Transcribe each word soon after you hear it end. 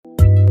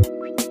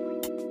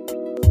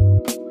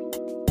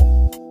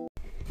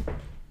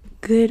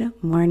Good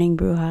morning,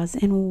 Brujas,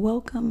 and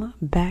welcome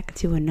back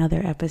to another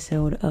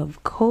episode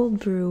of Cold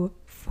Brew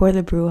for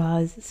the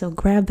Brujas. So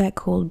grab that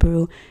cold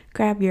brew,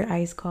 grab your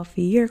iced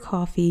coffee, your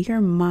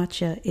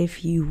matcha,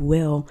 if you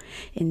will,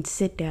 and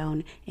sit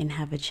down and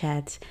have a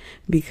chat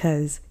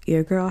because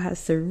your girl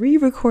has to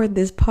re-record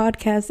this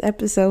podcast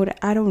episode.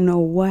 I don't know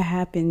what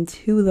happened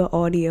to the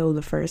audio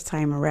the first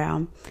time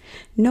around.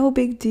 No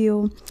big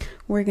deal.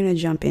 We're going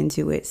to jump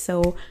into it.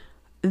 So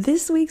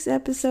this week's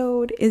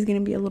episode is going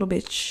to be a little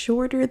bit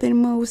shorter than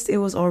most. It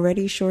was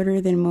already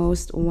shorter than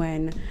most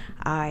when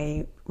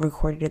I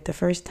recorded it the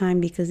first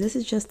time because this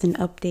is just an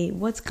update.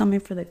 What's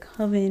coming for the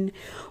Coven,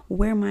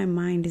 where my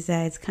mind is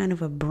at. It's kind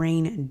of a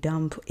brain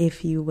dump,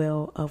 if you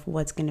will, of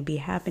what's going to be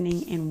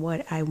happening and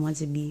what I want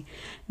to be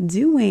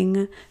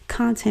doing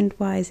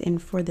content-wise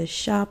and for the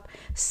shop.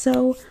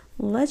 So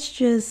let's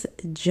just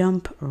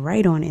jump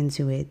right on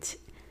into it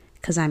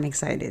because I'm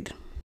excited.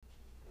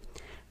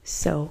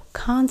 So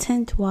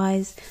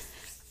content-wise,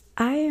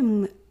 I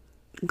am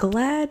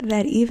glad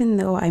that even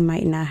though I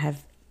might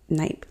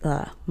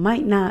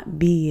not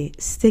be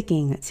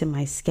sticking to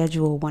my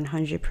schedule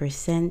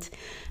 100%,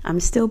 I'm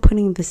still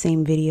putting the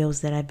same videos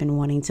that I've been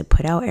wanting to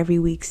put out every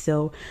week.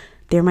 So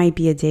there might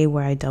be a day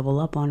where I double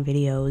up on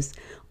videos,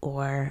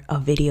 or a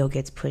video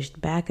gets pushed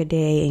back a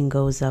day and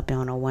goes up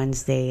on a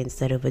Wednesday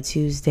instead of a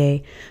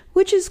Tuesday,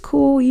 which is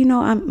cool. You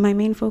know, my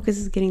main focus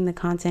is getting the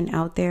content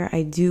out there.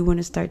 I do want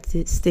to start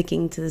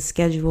sticking to the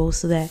schedule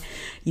so that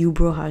you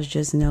brujas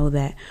just know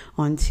that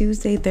on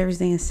Tuesday,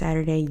 Thursday, and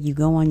Saturday, you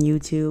go on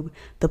YouTube.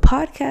 The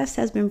podcast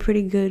has been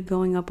pretty good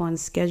going up on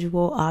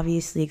schedule,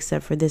 obviously,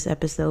 except for this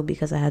episode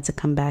because I had to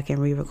come back and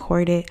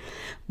re-record it.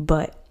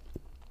 But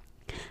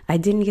I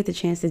didn't get the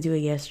chance to do it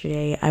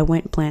yesterday. I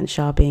went plant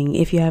shopping.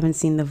 If you haven't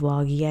seen the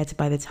vlog yet,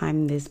 by the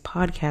time this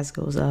podcast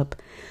goes up,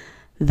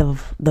 the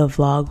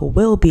vlog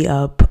will be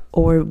up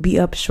or be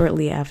up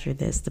shortly after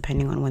this,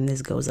 depending on when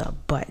this goes up.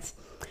 But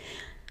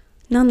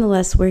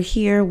nonetheless, we're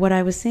here. What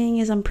I was saying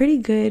is I'm pretty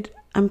good.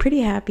 I'm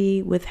pretty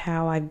happy with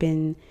how I've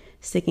been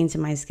sticking to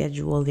my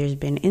schedule. There's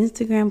been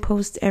Instagram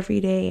posts every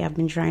day. I've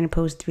been trying to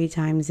post 3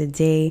 times a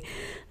day.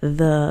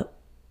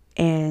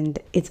 And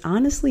it's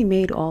honestly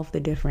made all of the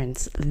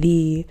difference.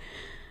 The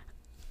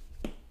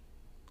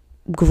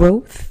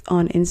growth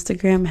on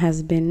Instagram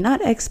has been not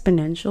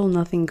exponential,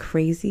 nothing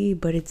crazy,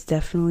 but it's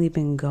definitely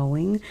been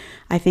going.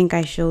 I think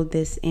I showed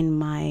this in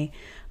my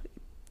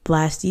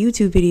last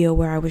YouTube video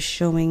where I was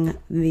showing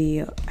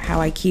how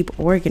I keep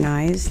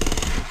organized.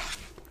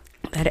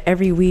 That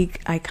every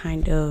week I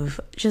kind of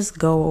just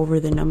go over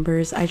the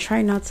numbers. I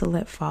try not to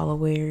let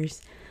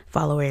followers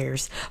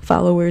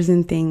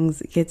and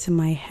things get to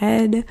my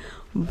head,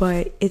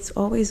 but it's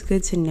always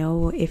good to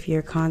know if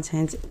your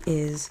content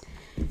is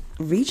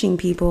reaching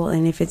people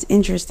and if it's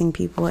interesting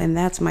people, and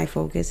that's my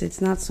focus.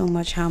 It's not so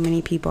much how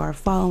many people are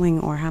following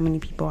or how many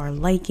people are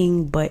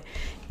liking, but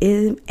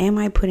am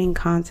I putting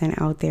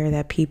content out there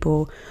that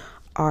people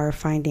are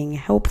finding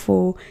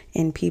helpful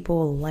and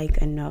people like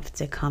enough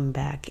to come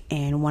back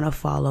and want to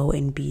follow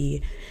and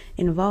be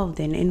involved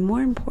in. And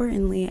more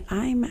importantly,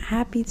 I'm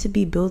happy to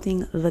be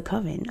building the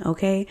Coven.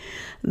 Okay,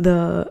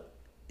 the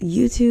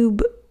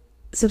YouTube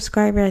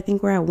subscriber, I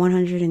think we're at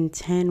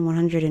 110,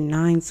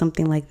 109,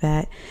 something like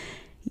that.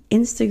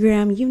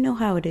 Instagram, you know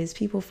how it is.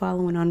 People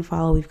follow and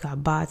unfollow. We've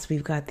got bots,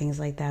 we've got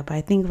things like that. But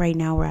I think right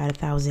now we're at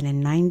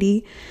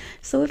 1,090.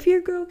 So if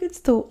your girl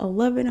gets to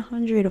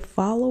 1,100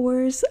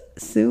 followers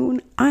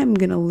soon, I'm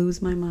going to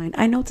lose my mind.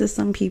 I know to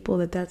some people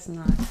that's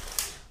not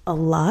a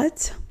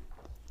lot,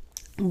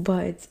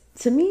 but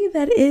to me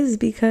that is,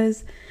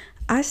 because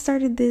I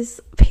started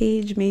this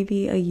page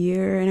maybe a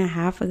year and a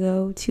half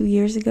ago, 2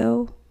 years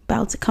ago,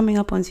 coming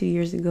up on 2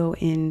 years ago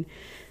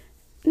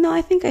No,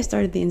 I think I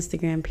started the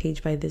Instagram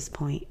page by this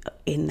point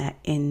in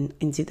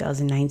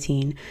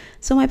 2019.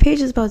 So my page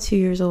is about 2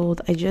 years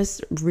old. I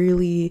just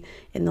really,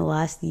 in the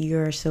last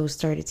year or so,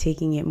 started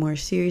taking it more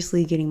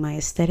seriously, getting my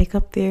aesthetic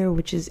up there,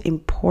 which is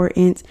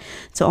important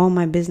to all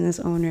my business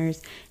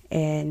owners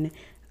and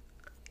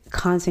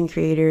content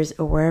creators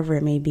or wherever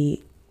it may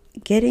be.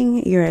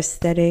 Getting your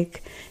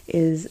aesthetic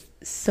is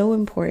so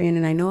important.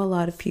 And I know a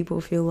lot of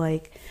people feel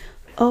like,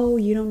 oh,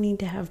 you don't need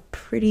to have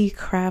pretty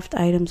craft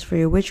items for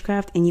your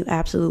witchcraft, and you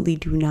absolutely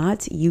do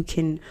not. You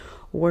can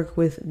work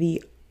with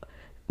the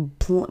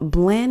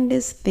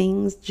blandest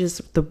things,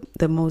 just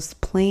the most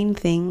plain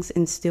things,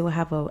 and still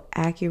have a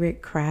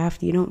accurate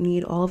craft. You don't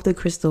need all of the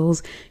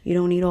crystals. You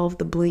don't need all of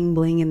the bling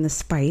bling and the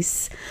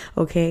spice.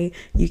 Okay,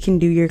 you can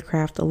do your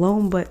craft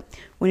alone. But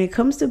when it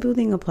comes to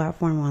building a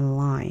platform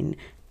online,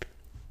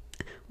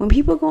 when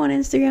people go on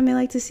Instagram, they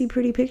like to see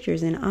pretty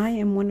pictures, and I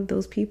am one of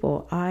those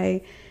people.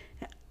 I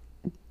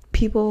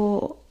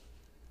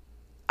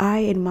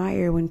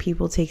admire when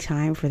people take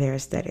time for their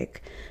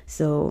aesthetic.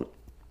 So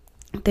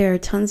there are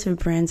tons of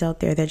brands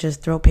out there that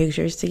just throw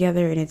pictures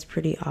together and it's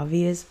pretty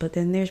obvious, but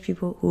then there's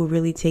people who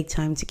really take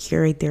time to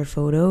curate their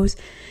photos,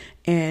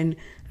 and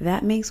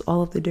that makes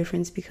all of the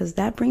difference because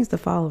that brings the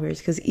followers.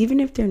 Because even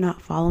if they're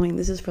not following,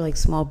 this is for like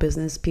small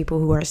business people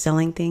who are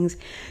selling things,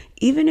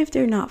 even if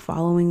they're not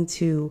following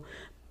to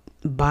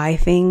buy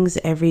things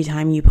every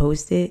time you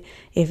post it.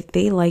 If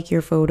they like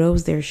your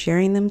photos, they're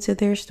sharing them to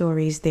their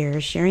stories,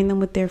 they're sharing them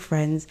with their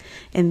friends,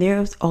 and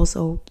there's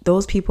also,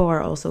 those people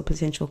are also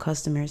potential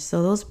customers.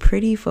 So those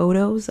pretty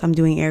photos, I'm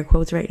doing air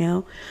quotes right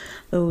now,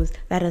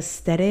 that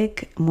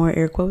aesthetic, more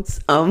air quotes,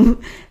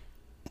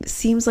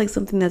 seems like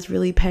something that's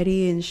really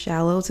petty and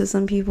shallow to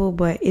some people,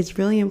 but it's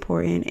really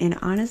important. And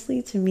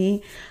honestly, to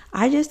me,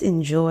 I just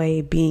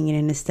enjoy being in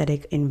an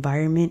aesthetic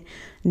environment.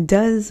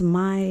 Does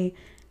my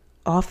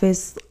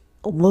office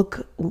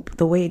look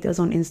the way it does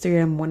on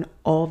Instagram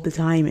all the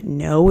time?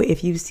 No.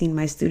 If you've seen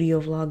my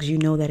studio vlogs, you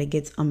know that it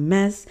gets a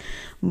mess,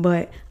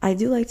 but I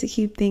do like to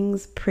keep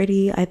things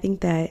pretty. I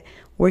think that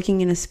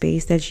working in a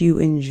space that you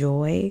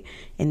enjoy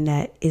and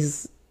that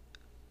is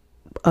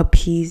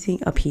appealing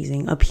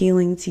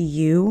to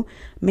you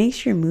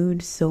makes your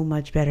mood so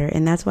much better.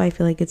 And that's why I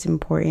feel like it's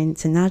important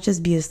to not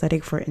just be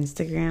aesthetic for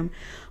Instagram,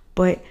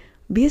 but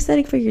be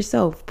aesthetic for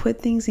yourself. Put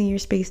things in your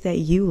space that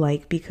you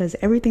like, because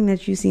everything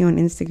that you see on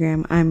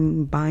Instagram,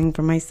 I'm buying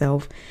for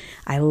myself.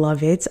 I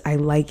love it. I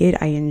like it.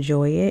 I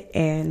enjoy it.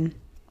 And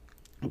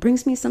it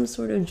brings me some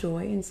sort of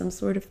joy and some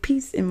sort of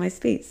peace in my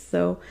space.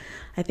 So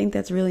I think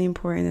that's really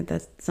important,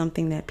 that's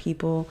something that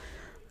people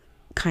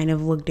kind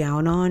of look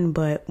down on.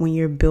 But when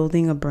you're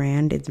building a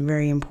brand, it's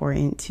very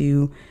important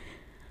to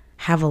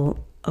have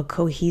a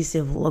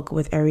cohesive look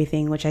with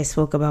everything, which I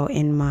spoke about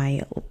in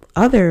my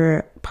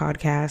other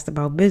podcast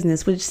about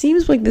business, which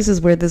seems like this is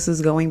where this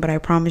is going, but I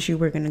promise you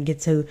we're going to get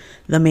to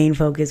the main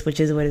focus, which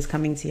is what is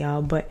coming to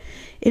y'all. But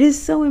it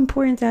is so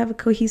important to have a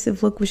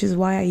cohesive look, which is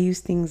why I use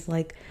things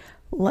like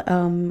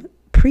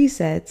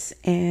presets,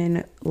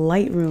 and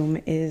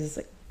Lightroom is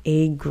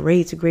a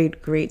great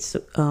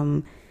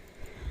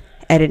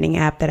editing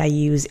app that I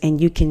use, and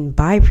you can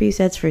buy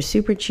presets for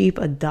super cheap,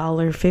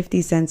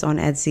 $1.50 on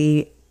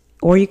Etsy,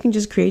 or you can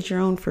just create your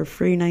own for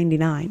free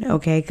 $99,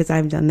 okay? Because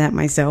I've done that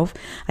myself.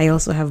 I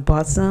also have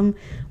bought some.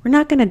 We're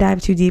not going to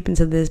dive too deep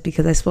into this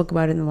because I spoke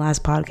about it in the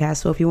last podcast,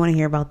 so if you want to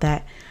hear about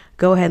that,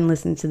 go ahead and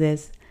listen to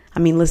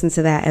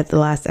that at the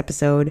last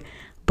episode.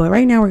 But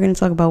right now we're going to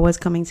talk about what's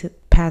coming to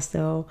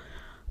Pastel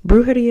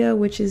Brujeria,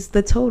 which is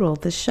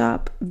the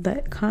shop,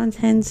 the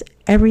content,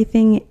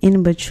 everything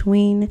in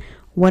between.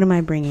 What am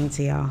I bringing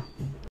to y'all?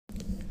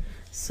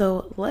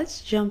 So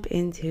let's jump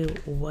into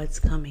what's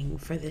coming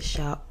for the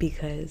shop,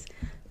 because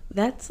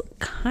that's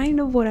kind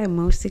of what I'm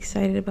most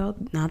excited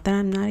about. Not that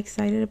I'm not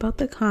excited about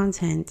the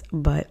content,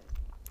 but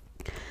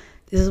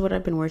this is what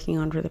I've been working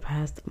on for the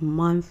past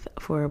month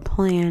for a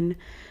plan,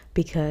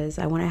 because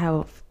I want to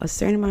have a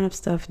certain amount of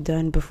stuff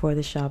done before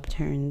the shop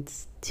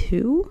turns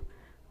 2.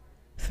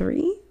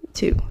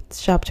 The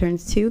shop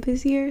turns 2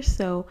 this year.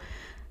 So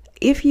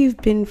if you've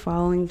been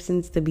following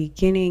since the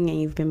beginning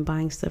and you've been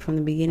buying stuff from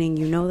the beginning,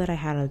 you know that I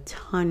had a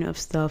ton of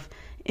stuff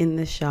in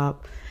the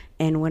shop.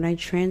 And when I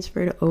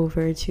transferred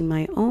over to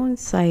my own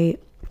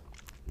site,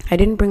 I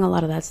didn't bring a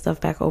lot of that stuff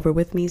back over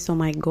with me. So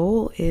my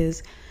goal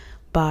is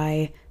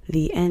by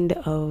the end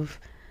of,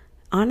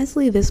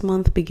 honestly, this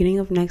month, beginning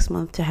of next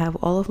month, to have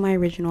all of my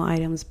original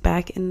items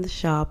back in the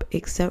shop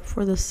except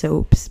for the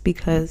soaps,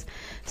 because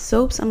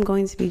soaps, I'm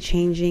going to be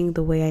changing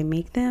the way I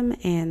make them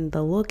and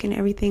the look and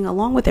everything,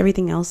 along with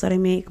everything else that I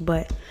make.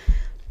 But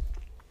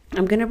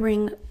I'm going to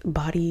bring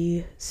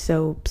body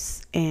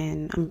soaps,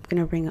 and I'm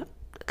going to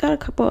got a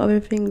couple other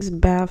things,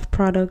 bath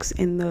products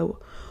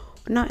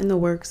not in the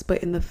works,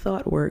 but in the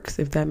thought works,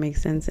 if that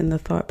makes sense, in the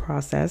thought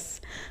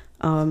process.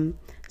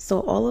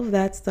 So all of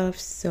that stuff,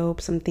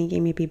 soaps, I'm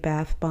thinking maybe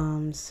bath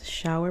bombs,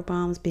 shower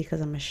bombs,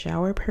 because I'm a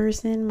shower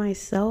person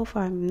myself.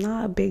 I'm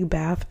not a big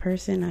bath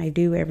person. I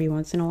do every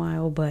once in a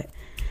while, but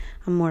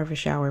I'm more of a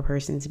shower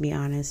person, to be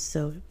honest.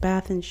 So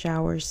bath and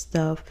shower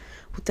stuff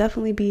will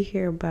definitely be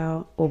here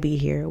we'll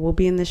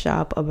be in the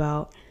shop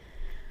about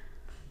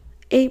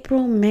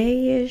April,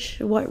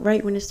 May-ish,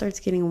 right when it starts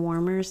getting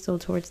warmer. So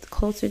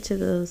closer to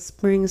the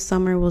spring,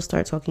 summer, we'll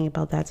start talking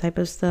about that type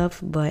of stuff.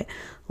 But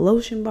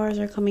lotion bars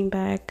are coming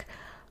back.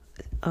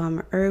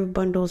 Herb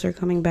bundles are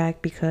coming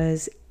back,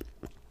 because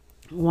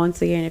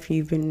once again, if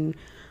you've been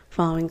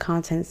following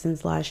content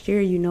since last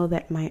year, you know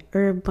that my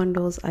herb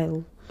bundles, I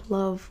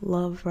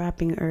love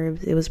wrapping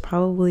herbs. It was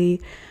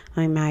probably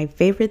my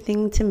favorite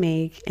thing to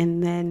make.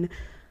 And then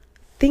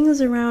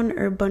things around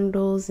herb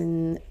bundles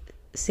and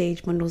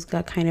sage bundles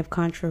got kind of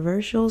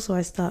controversial, so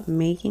I stopped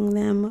making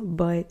them.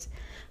 But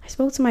I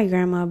spoke to my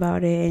grandma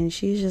about it, and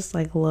she's just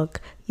like, look,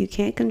 you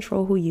can't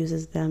control who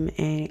uses them,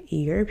 and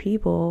your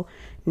people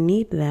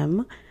need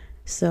them,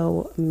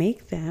 so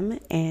make them,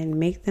 and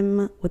make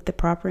them with the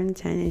proper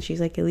intent. And she's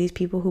like, at least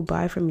people who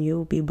buy from you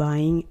will be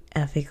buying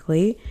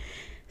ethically.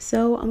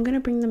 So I'm gonna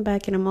bring them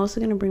back, and I'm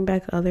also gonna bring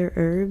back other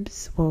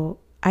herbs. Well,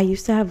 I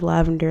used to have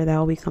lavender, that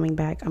will be coming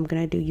back. I'm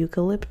gonna do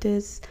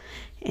eucalyptus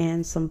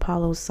and some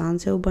Palo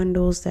Santo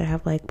bundles that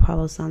have like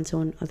Palo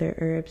Santo and other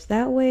herbs.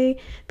 That way,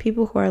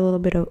 people who are a little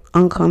bit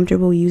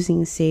uncomfortable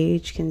using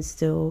sage can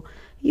still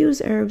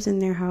use herbs in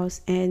their house.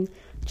 And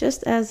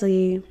just as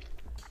a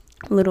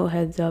little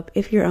heads up,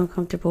 if you're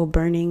uncomfortable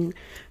burning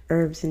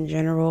herbs in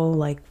general,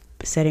 like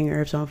setting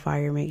herbs on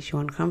fire makes you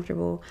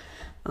uncomfortable,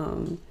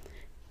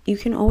 you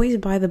can always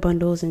buy the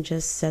bundles and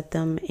just set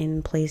them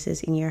in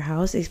places in your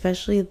house,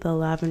 especially the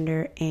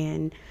lavender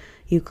and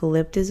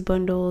eucalyptus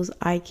bundles.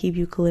 I keep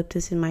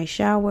eucalyptus in my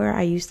shower.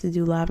 I used to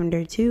do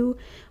lavender too,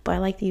 but I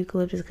like the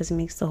eucalyptus because it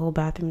makes the whole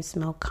bathroom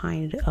smell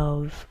kind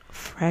of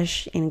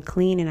fresh and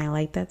clean, and I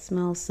like that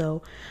smell,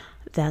 so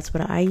that's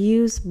what I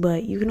use.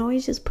 But you can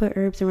always just put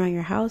herbs around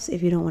your house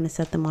if you don't want to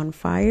set them on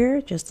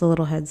fire. Just a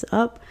little heads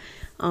up.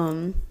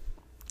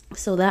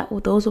 So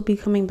those will be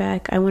coming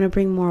back. I want to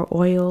bring more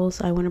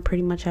oils. I want to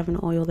pretty much have an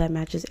oil that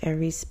matches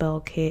every spell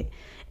kit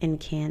and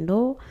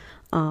candle.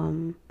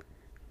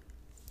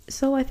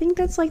 So I think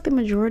that's like the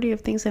majority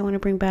of things I want to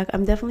bring back.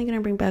 I'm definitely going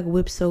to bring back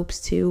whip soaps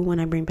too when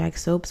I bring back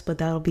soaps, but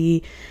that'll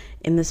be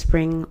in the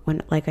spring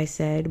when, like I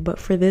said. But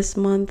for this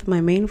month,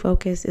 my main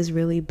focus is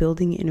really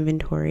building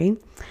inventory.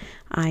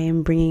 I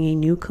am bringing a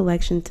new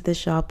collection to the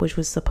shop, which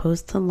was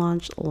supposed to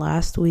launch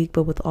last week,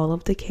 but with all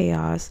of the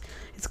chaos,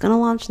 it's going to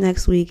launch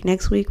next week.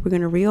 Next week, we're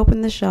going to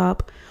reopen the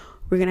shop.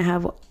 We're going to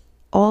have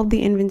all of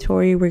the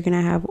inventory. We're going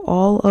to have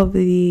all of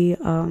the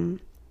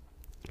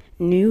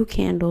new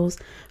candles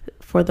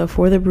for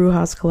the Brew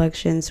House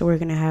collection. So we're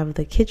going to have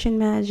the Kitchen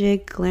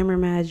Magic, Glamour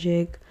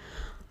Magic,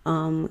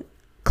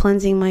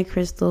 Cleansing My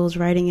Crystals,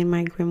 Writing in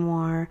My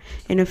Grimoire,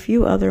 and a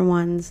few other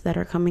ones that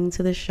are coming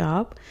to the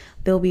shop.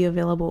 They'll be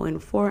available in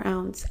 4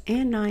 ounce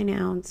and 9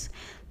 ounce.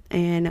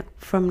 And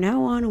from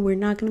now on, we're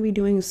not going to be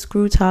doing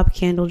screw top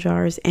candle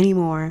jars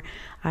anymore.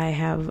 I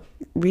have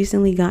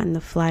recently gotten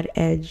the flat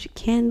edge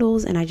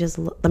candles, and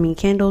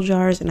candle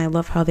jars, and I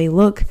love how they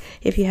look.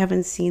 If you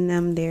haven't seen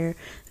them, they're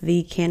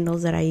the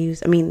candles that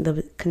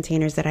the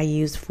containers that I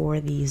use for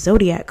the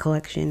Zodiac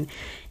collection.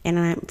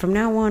 And from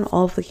now on,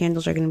 all of the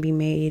candles are going to be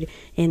made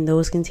in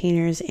those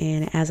containers.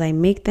 And as I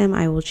make them,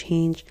 I will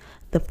change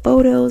the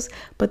photos.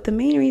 But the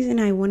main reason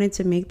I wanted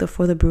to make the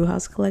For the Brew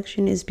House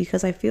collection is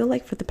because I feel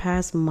like for the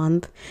past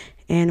month,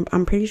 and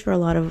I'm pretty sure a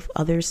lot of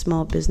other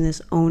small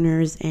business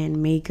owners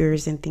and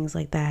makers and things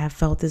like that have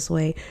felt this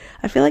way.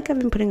 I feel like I've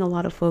been putting a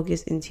lot of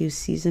focus into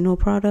seasonal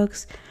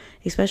products,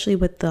 especially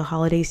with the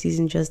holiday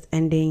season just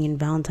ending and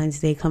Valentine's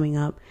Day coming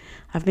up.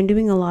 I've been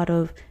doing a lot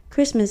of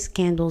Christmas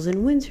candles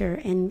in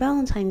winter and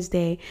Valentine's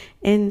Day,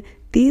 and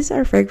these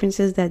are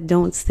fragrances that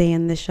don't stay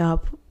in the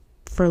shop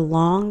for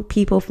long.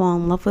 People fall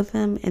in love with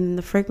them and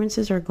the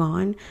fragrances are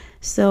gone.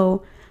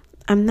 So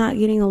I'm not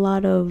getting a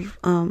lot of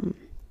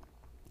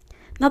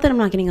not that I'm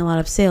not getting a lot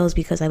of sales,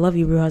 because I love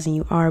you, Brew House, and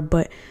you are,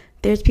 but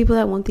there's people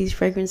that want these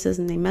fragrances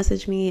and they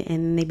message me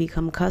and they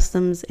become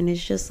customs, and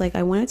it's just like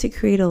I wanted to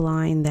create a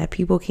line that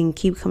people can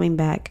keep coming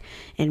back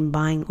and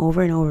buying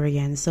over and over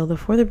again. So the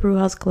For the Brew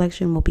House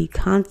collection will be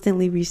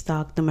constantly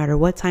restocked no matter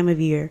what time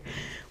of year.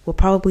 We'll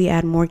probably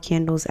add more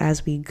candles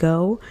as we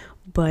go,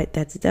 but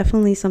that's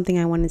definitely something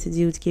I wanted to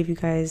do, to give you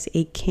guys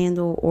a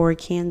candle or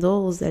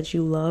candles that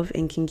you love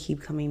and can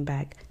keep coming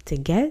back to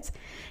get.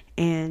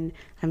 And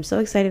I'm so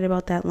excited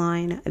about that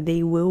line.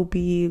 They will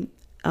be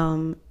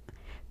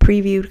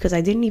previewed, because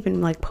I didn't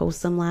even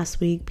post them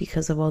last week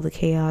because of all the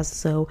chaos.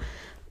 So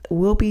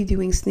we'll be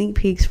doing sneak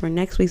peeks for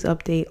next week's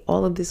update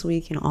all of this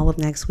week and all of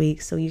next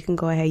week. So you can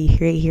go ahead, you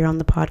hear it here on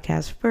the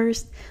podcast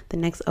first. The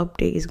next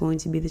update is going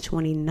to be the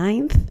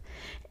 29th,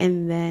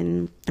 and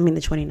then the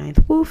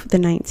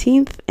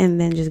 19th, and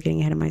then just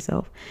getting ahead of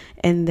myself.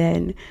 And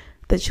then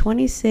the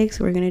 26th,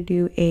 we're going to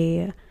do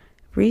a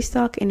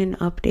restock and an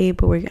update,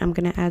 but I'm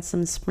going to add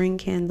some spring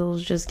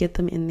candles, just get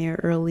them in there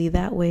early.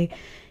 That way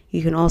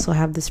you can also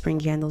have the spring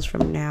candles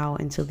from now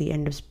until the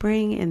end of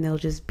spring, and they'll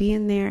just be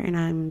in there. And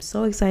I'm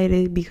so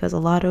excited because a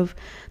lot of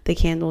the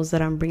candles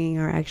that I'm bringing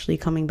are actually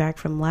coming back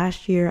from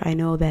last year. I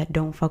know that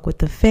Don't Fuck With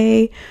The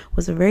Fae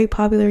was a very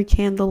popular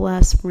candle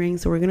last spring,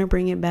 so we're going to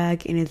bring it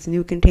back in its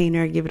new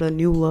container, give it a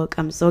new look.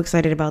 I'm so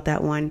excited about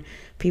that one.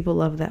 People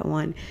love that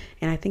one.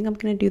 And I think I'm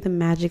going to do the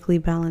Magically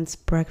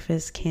Balanced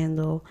Breakfast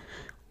candle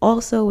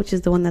also, which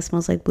is the one that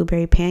smells like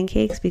blueberry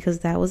pancakes, because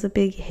that was a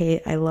big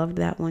hit. I loved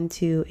that one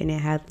too, and it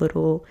had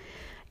little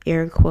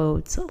air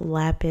quotes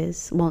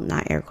lapis, well,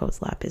 not air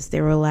quotes lapis,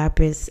 there were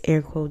lapis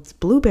air quotes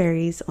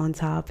blueberries on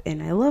top,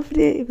 and I loved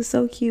it. It was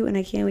so cute, and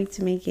I can't wait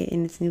to make it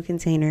in its new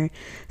container.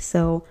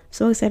 So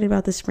excited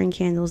about the spring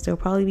candles. There'll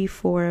probably be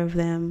 4 of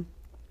them,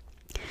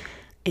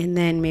 and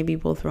then maybe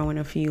we'll throw in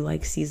a few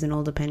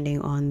seasonal, depending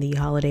on the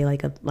holiday,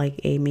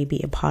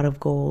 maybe a pot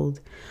of gold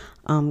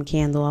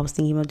candle. I was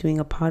thinking about doing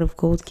a pot of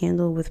gold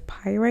candle with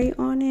pyrite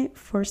on it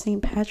for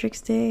St. Patrick's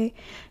Day,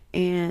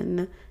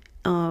 and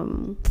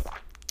I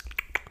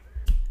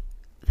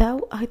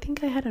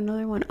think I had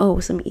another one.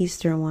 Some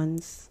Easter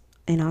ones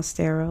in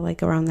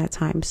Ostera, around that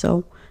time.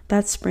 So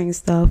that's spring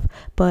stuff,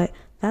 but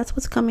that's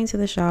what's coming to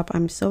the shop.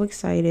 I'm so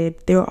excited.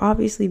 There will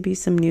obviously be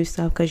some new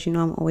stuff, because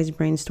I'm always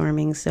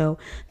brainstorming. So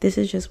this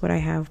is just what I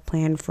have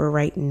planned for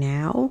right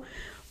now.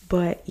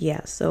 But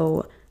yeah,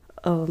 so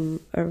a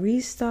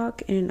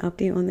restock and an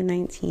update on the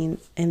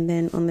 19th, and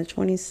then on the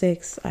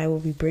 26th I will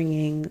be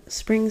bringing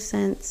spring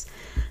scents.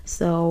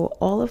 So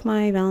all of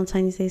my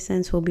Valentine's Day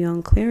scents will be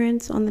on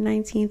clearance on the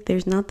 19th.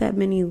 There's not that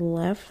many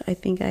left. I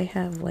think I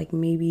have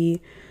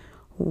maybe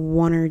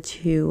one or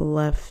two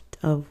left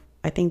of,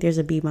 I think there's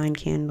a Be Mine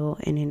candle,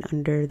 and then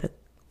under the,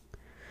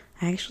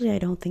 actually I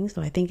don't think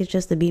so, I think it's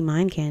just the Be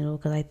Mine candle,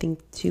 because I think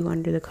 2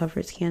 under the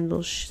covers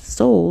candles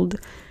sold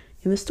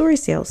in the story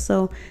sale.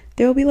 So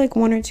there will be like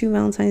 1 or 2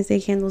 Valentine's Day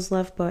candles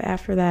left, but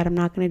after that I'm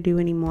not going to do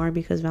any more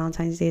because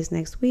Valentine's Day is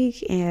next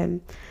week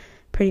and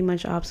pretty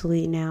much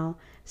obsolete now.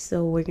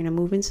 So we're going to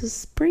move into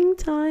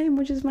springtime,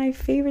 which is my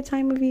favorite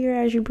time of year,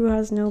 as you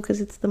Brujas know,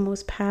 because it's the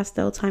most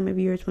pastel time of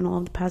year. It's when all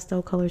of the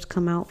pastel colors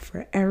come out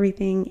for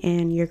everything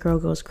and your girl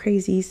goes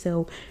crazy.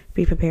 So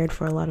be prepared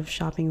for a lot of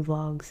shopping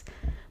vlogs,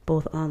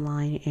 both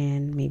online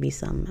and maybe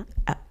some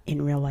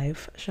in real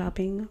life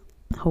shopping,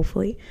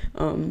 hopefully.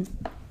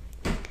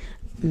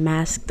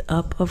 Masked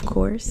up, of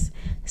course.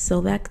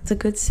 So that's a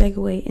good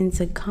segue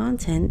into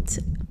content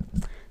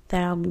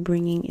that I'll be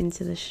bringing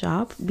into the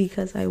shop,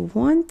 because I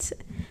want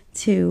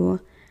to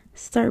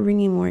start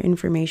bringing more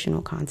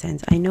informational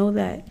content. I know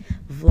that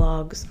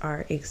vlogs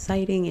are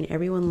exciting and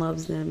everyone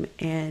loves them,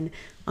 and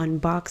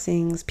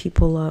unboxings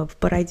people love,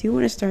 but I do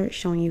want to start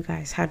showing you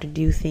guys how to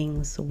do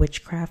things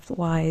witchcraft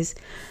wise.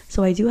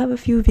 So I do have a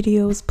few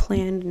videos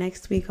planned.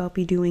 Next week I'll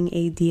be doing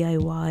a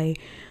DIY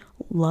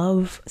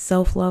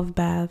self-love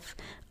bath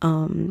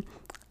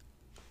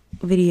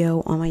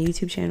video on my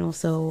YouTube channel,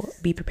 so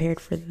be prepared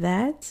for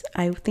that.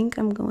 I think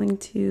I'm going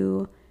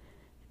to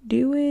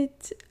do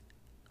it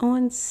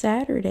on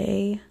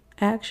Saturday,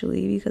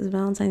 actually, because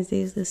Valentine's Day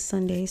is this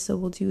Sunday, so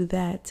we'll do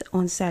that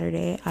on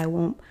Saturday.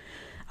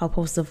 I'll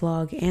post the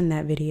vlog and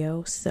that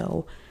video,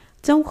 so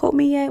don't quote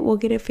me yet. We'll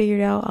get it figured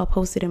out. I'll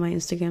post it in my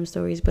Instagram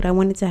stories, but I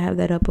wanted to have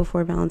that up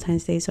before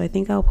Valentine's Day, so I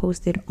think I'll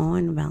post it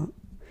on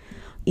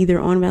either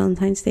on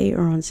Valentine's Day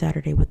or on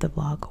Saturday with the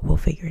vlog. We'll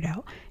figure it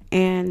out.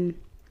 And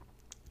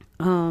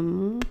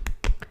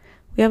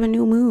we have a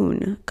new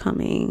moon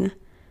coming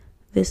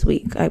this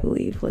week, I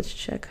believe. Let's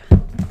check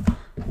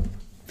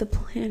the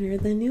planner.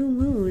 The new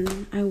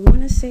moon, I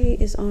want to say,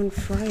 is on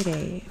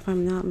Friday, if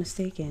I'm not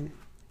mistaken.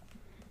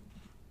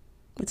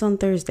 It's on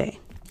Thursday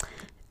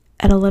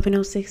at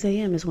 11:06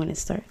 a.m. is when it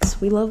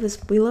starts. We love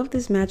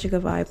this magic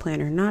of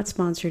iPlanner. Not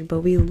sponsored,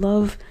 but we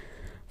love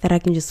that I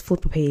can just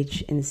flip a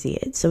page and see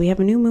it. So we have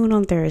a new moon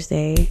on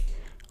Thursday.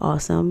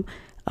 Awesome.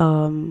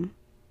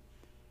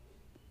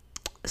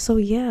 So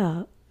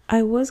yeah,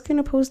 I was going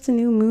to post a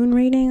new moon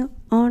reading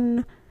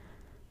on,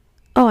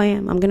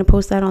 I'm going to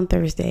post that on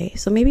Thursday.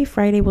 So maybe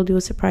Friday we'll do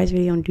a surprise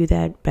video and do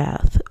that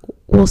bath.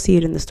 We'll see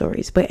it in the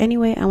stories. But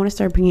anyway, I want to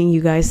start bringing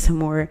you guys some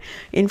more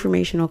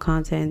informational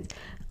content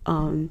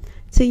to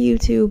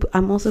YouTube.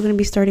 I'm also going to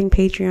be starting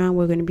Patreon.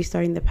 We're going to be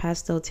starting the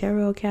Pastel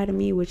Tarot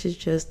Academy, which is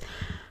just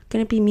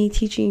going to be me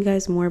teaching you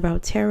guys more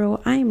about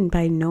tarot. I am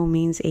by no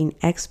means an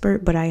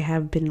expert, but I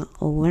have been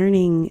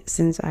learning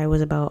since I was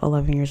about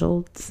 11 years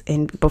old.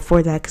 And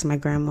before that, because my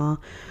grandma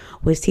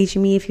was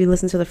teaching me. If you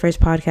listen to the first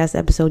podcast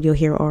episode, you'll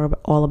hear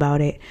all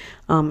about it.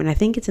 And I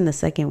think it's in the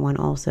second one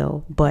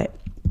also. But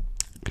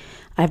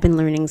I've been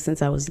learning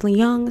since I was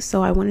young,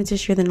 so I wanted to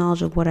share the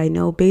knowledge of what I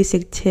know,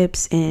 basic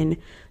tips and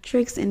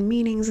tricks and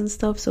meanings and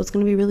stuff. So it's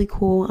going to be really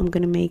cool. I'm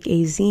going to make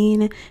a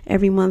zine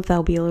every month.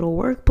 That'll be a little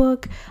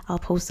workbook. I'll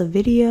post a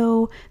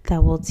video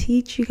that will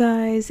teach you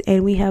guys.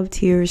 And we have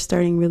tiers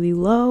starting really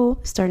low,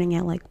 starting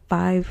at like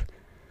 $3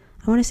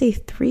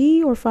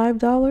 or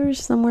 $5,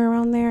 somewhere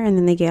around there. And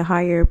then they get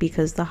higher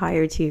because the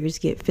higher tiers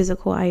get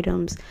physical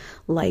items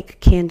like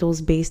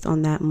candles based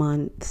on that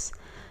month's.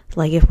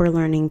 Like if we're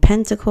learning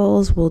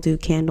pentacles, we'll do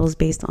candles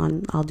based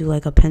on, I'll do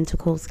like a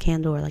pentacles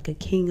candle or like a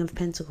king of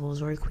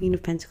pentacles or a queen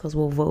of pentacles.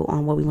 We'll vote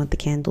on what we want the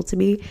candle to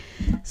be.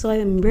 So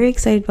I'm very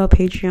excited about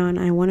Patreon.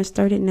 I want to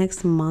start it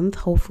next month.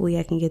 Hopefully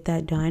I can get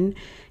that done.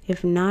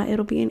 If not,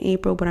 it'll be in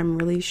April, but I'm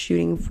really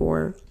shooting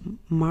for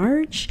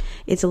March.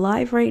 It's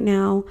live right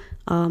now.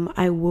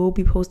 I will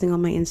be posting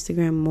on my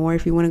Instagram more.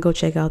 If you want to go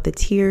check out the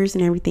tiers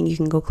and everything, you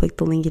can go click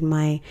the link in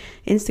my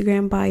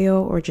Instagram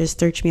bio or just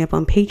search me up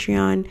on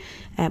Patreon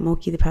at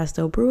Moki the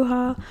Pastel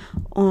Bruja.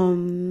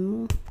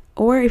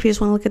 Or if you just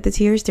want to look at the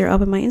tiers, they're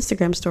up in my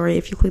Instagram story.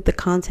 If you click the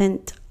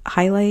content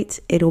highlight,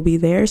 it'll be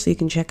there so you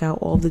can check out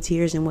all the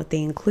tiers and what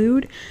they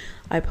include.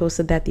 I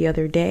posted that the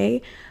other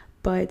day.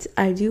 But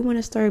I do want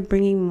to start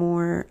bringing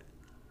more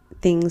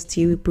things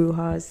to you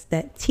Brujas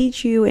that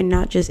teach you and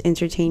not just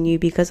entertain you,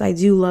 because I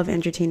do love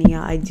entertaining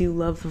y'all. I do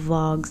love the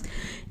vlogs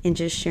and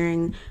just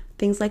sharing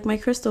things like my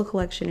crystal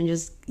collection and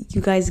just you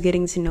guys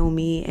getting to know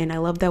me. And I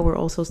love that we're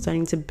also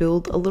starting to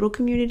build a little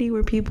community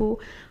where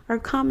people are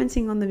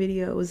commenting on the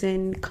videos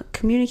and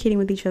communicating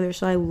with each other.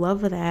 So I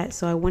love that.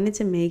 So I wanted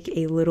to make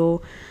a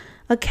little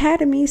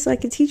academy so I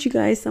could teach you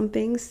guys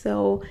something.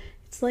 So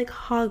it's like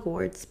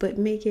Hogwarts, but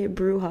make it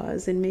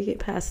Brujas and make it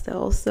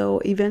pastel. So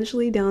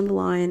eventually down the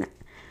line,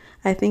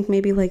 I think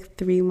maybe like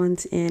 3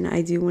 months in,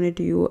 I do want to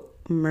do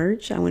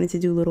merch. I wanted to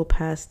do little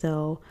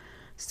pastel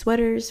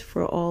sweaters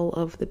for all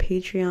of the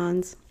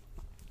Patreons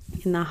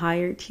in the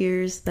higher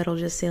tiers that'll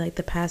just say like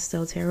the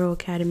Pastel Tarot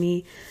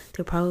Academy.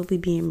 They'll probably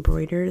be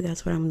embroidered.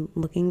 That's what I'm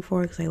looking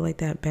for because I like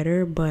that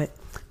better. But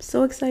I'm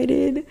so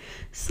excited.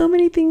 So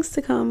many things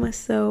to come.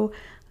 So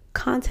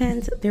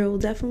content. There will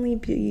definitely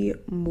be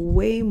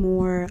way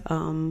more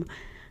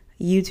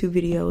YouTube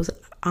videos.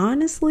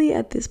 Honestly,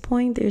 at this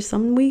point, there's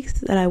some weeks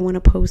that I want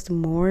to post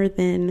more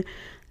than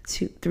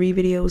 2-3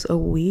 videos a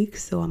week,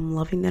 so I'm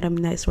loving that I'm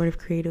in that sort of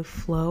creative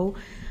flow.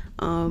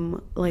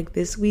 Like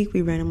this week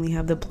we randomly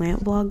have the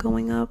plant vlog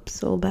going up,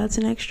 so that's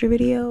an extra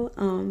video.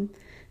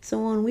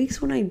 So on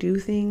weeks when I do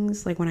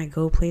things, like when I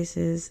go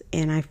places,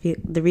 and I feel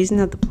the reason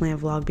that the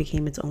plant vlog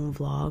became its own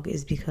vlog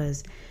is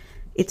because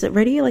it's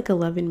already like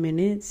 11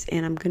 minutes,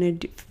 and I'm gonna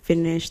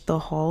finish the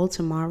haul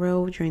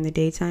tomorrow during the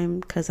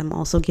daytime because I'm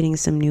also getting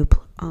some new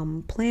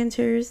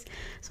planters,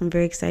 so I'm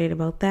very excited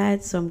about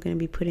that. So I'm gonna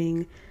be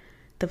putting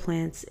the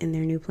plants in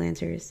their new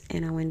planters,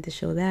 and I wanted to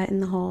show that in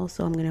the haul,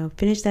 so I'm gonna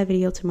finish that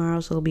video tomorrow,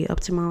 so it'll be up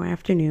tomorrow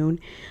afternoon.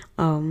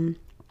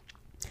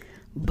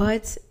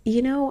 But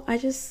you know, I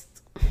just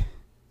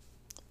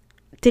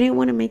didn't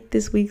want to make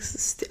this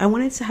week's I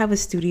wanted to have a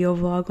studio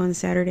vlog on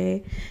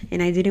Saturday,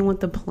 and I didn't want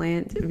the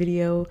plant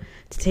video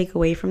to take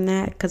away from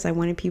that because I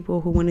wanted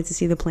people who wanted to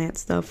see the plant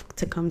stuff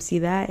to come see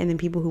that, and then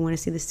people who want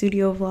to see the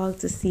studio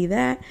vlog to see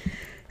that.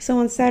 So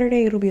on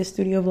Saturday it'll be a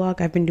studio vlog.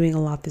 I've been doing a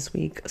lot this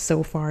week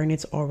so far, and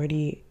it's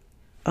only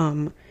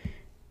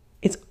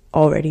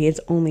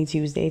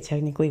Tuesday,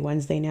 technically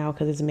Wednesday now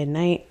because it's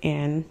midnight,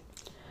 and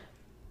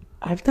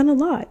I've done a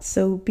lot.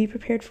 So be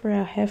prepared for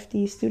a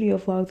hefty studio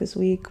vlog this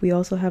week. We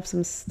also have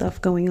some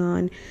stuff going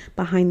on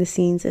behind the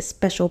scenes, a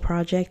special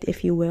project,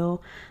 if you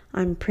will.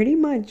 I'm pretty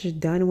much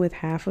done with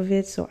half of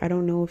it, so I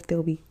don't know if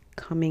they'll be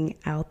coming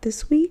out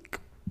this week.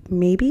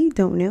 Maybe,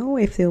 don't know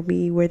if they'll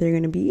be where they're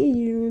going to be.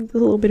 A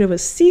little bit of a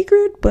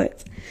secret,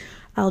 but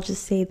I'll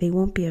just say they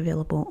won't be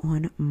available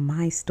on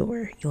my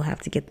store. You'll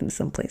have to get them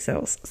someplace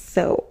else.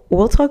 So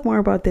we'll talk more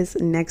about this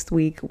next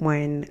week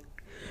when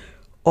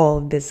all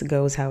of this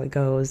goes how it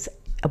goes.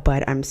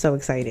 But I'm so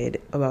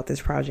excited about this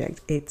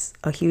project. It's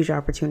a huge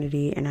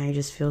opportunity, and I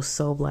just feel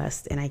so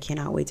blessed, and I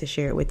cannot wait to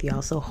share it with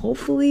y'all. So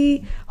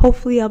hopefully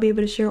I'll be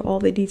able to share all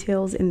the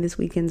details in this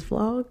weekend's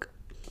vlog.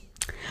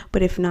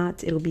 But if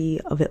not, I'll be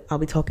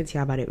talking to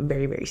you about it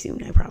very, very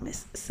soon, I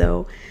promise.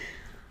 So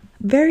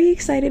very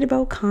excited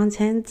about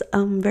content.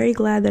 I'm very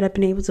glad that I've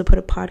been able to put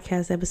a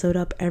podcast episode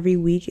up every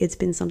week. It's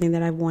been something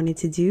that I've wanted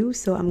to do.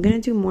 So I'm going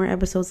to do more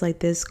episodes like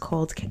this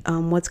called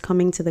What's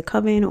Coming to the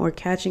Coven, or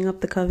Catching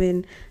Up the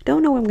Coven.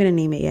 Don't know what I'm going to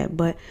name it yet,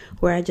 but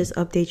where I just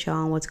update y'all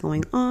on what's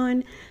going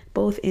on,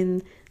 both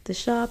in the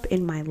shop,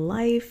 in my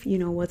life, you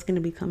know, what's going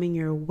to be coming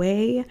your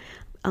way.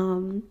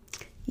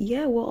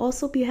 Yeah, we'll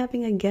also be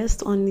having a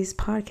guest on this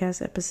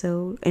podcast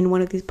episode, in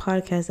one of these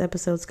podcast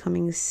episodes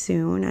coming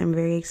soon. I'm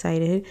very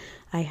excited.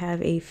 I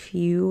have a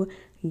few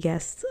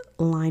guests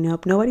line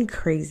up. Nobody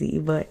crazy,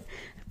 but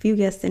a few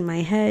guests in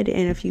my head,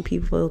 and a few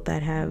people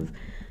that have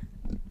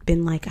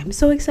been like, I'm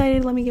so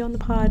excited, let me get on the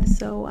pod.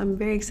 So I'm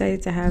very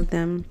excited to have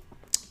them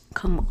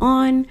come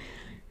on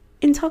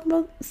and talk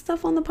about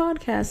stuff on the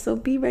podcast. So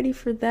be ready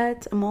for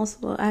that. I'm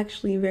also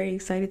actually very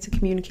excited to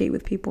communicate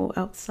with people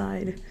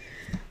outside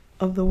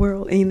of the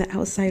world, in the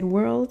outside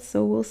world.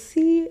 So we'll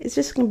see. It's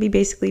just going to be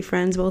basically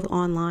friends, both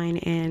online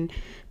and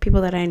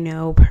people that I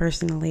know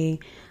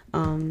personally,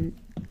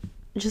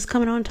 just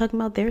coming on talking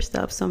about their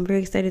stuff. So I'm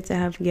very excited to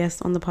have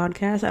guests on the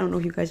podcast. I don't know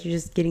if you guys are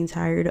just getting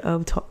tired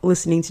of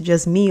listening to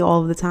just me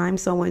all of the time,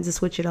 so I wanted to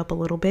switch it up a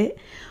little bit.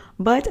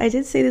 But I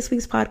did say this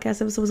week's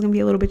podcast episode was going to be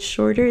a little bit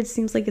shorter. It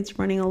seems like it's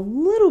running a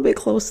little bit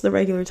close to the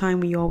regular time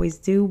we always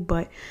do,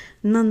 but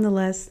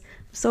nonetheless,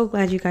 I'm so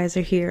glad you guys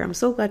are here. I'm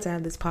so glad to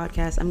have this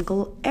podcast.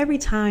 Every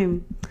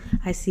time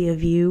I see a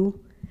view,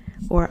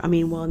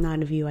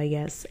 not a view, I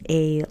guess,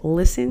 a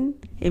listen,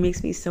 it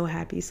makes me so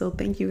happy. So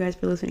thank you guys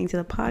for listening to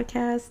the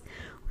podcast.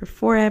 We're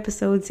 4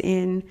 episodes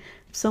in,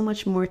 so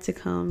much more to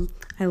come.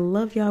 I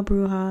love y'all,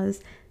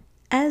 Brujas.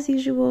 As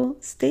usual,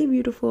 stay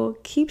beautiful,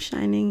 keep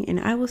shining, and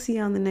I will see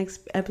you on the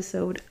next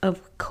episode of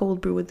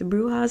Cold Brew with the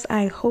Brujas.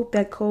 I hope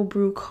that cold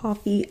brew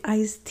coffee,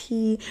 iced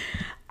tea,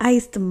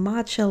 iced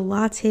matcha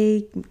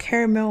latte,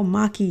 caramel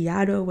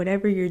macchiato,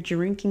 whatever you're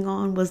drinking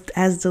on was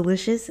as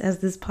delicious as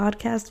this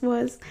podcast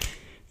was.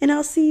 And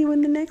I'll see you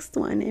in the next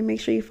one. And make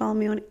sure you follow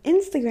me on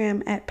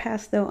Instagram at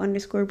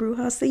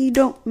pastel_brujas so you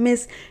don't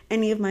miss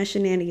any of my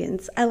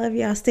shenanigans. I love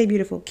y'all. Stay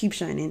beautiful. Keep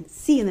shining.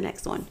 See you in the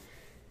next one.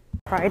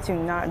 Try to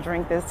not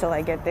drink this till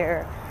I get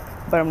there,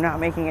 but I'm not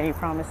making any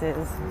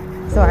promises.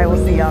 So I will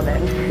see y'all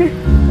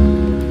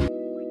then.